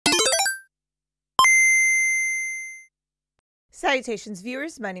Salutations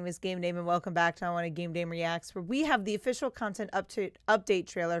viewers, my name is GameDame and welcome back to I Want to GameDame Reacts, where we have the official content update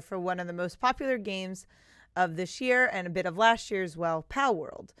trailer for one of the most popular games of this year and a bit of last year as well,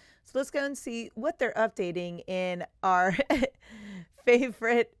 Palworld. So let's go and see what they're updating in our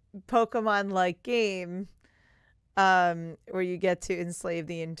favorite Pokemon-like game, where you get to enslave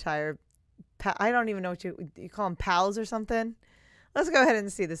the entire I don't even know what you call them, pals or something. Let's go ahead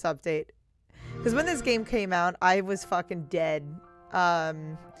and see this update. Because when this game came out, I was fucking dead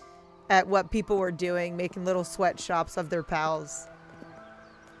at what people were doing, making little sweatshops of their pals.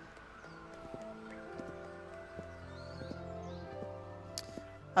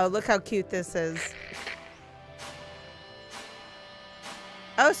 Oh, look how cute this is.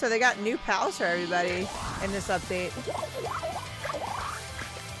 Oh, so they got new pals for everybody in this update.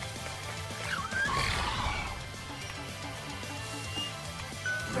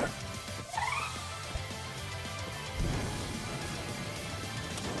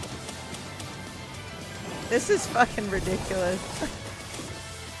 This is fucking ridiculous.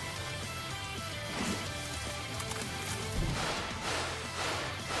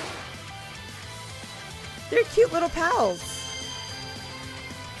 They're cute little pals.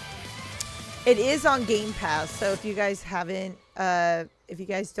 It is on Game Pass, so if you guys haven't, if you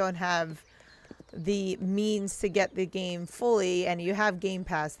guys don't have the means to get the game fully and you have Game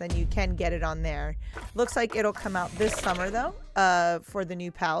Pass, then you can get it on there. Looks like it'll come out this summer though, for the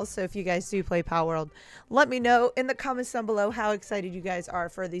new pals. So if you guys do play Palworld, let me know in the comments down below how excited you guys are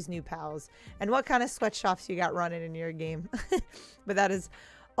for these new pals and what kind of sweatshops you got running in your game. But that is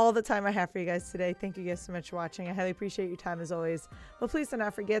all the time I have for you guys today. Thank you guys so much for watching. I highly appreciate your time as always. But please do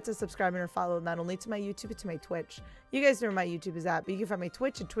not forget to subscribe and follow not only to my YouTube but to my Twitch. You guys know where my YouTube is at, but you can find my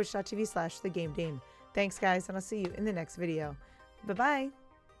Twitch at twitch.tv/thegamedame. Thanks guys, and I'll see you in the next video. Bye bye.